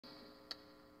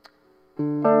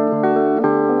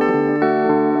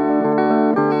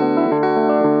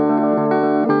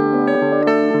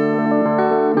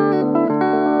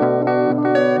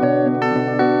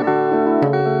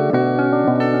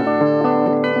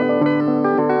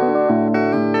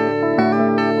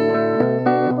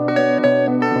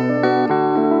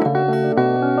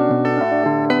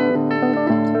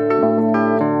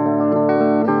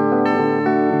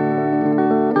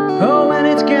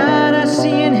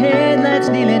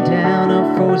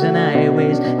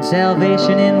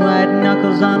Salvation in white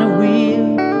knuckles on a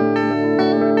wheel.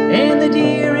 And the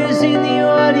deer is in the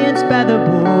audience by the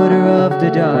border of the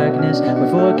darkness, where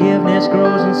forgiveness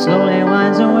grows and slowly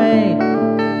winds away.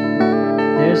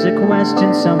 There's a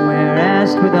question somewhere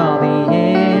asked with all the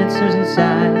answers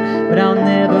inside, but I'll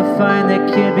never find that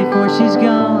kid before she's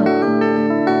gone.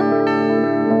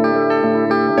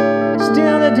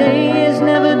 Still the day is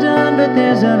never done, but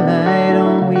there's a light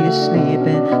on where you're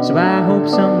sleeping, so I hope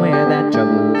somewhere that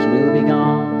troubles will be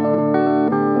gone.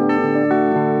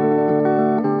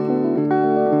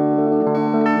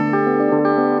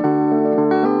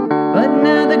 But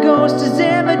now the ghost is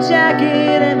in my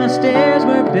jacket, and my stairs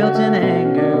were built in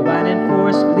anger. Why didn't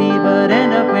forcefully but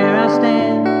end up where I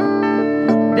stand?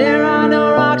 There are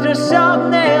no rocks or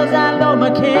salt nails, I load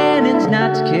my cannons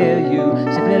not to kill you,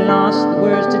 simply lost the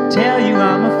words to tell you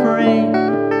I'm afraid.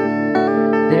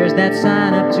 There's that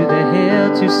sign up to the hill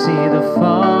to see the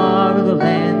far of the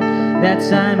land. That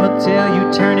sign will tell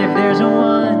you turn if there's a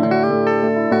one.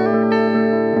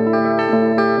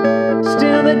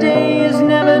 Still the day is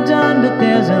never done, but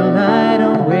there's a light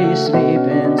on where you're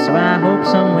sleeping, so I hope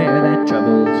somewhere that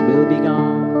troubles will be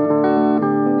gone.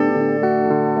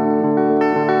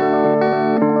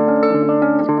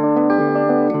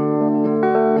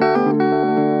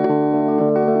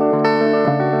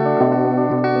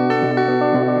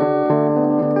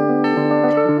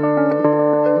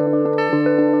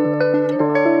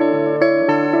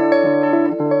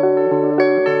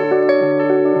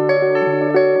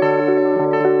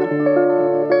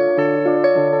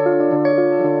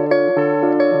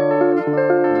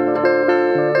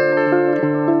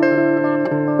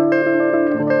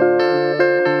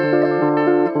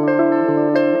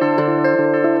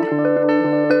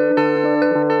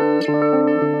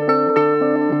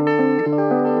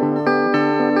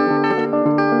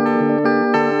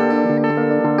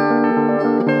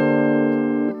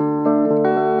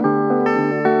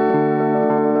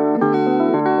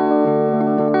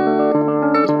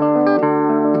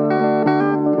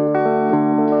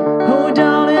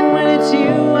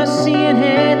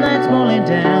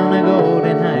 Down a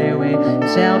golden highway,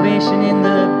 salvation in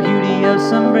the beauty of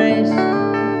some grace.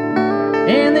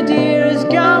 And the deer is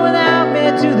gone without me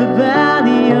to the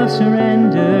valley of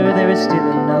surrender. There is still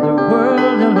another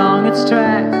world along its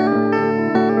track.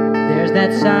 There's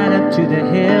that sign up to the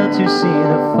hill to see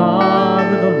the far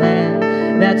of the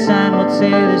land. That sign will say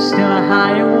there's still a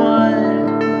higher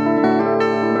one.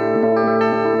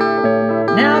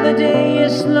 Now the day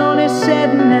is slowly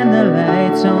setting and the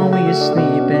lights on where you're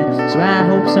sleeping, so I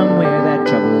hope somewhere that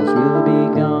troubles will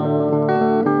be gone.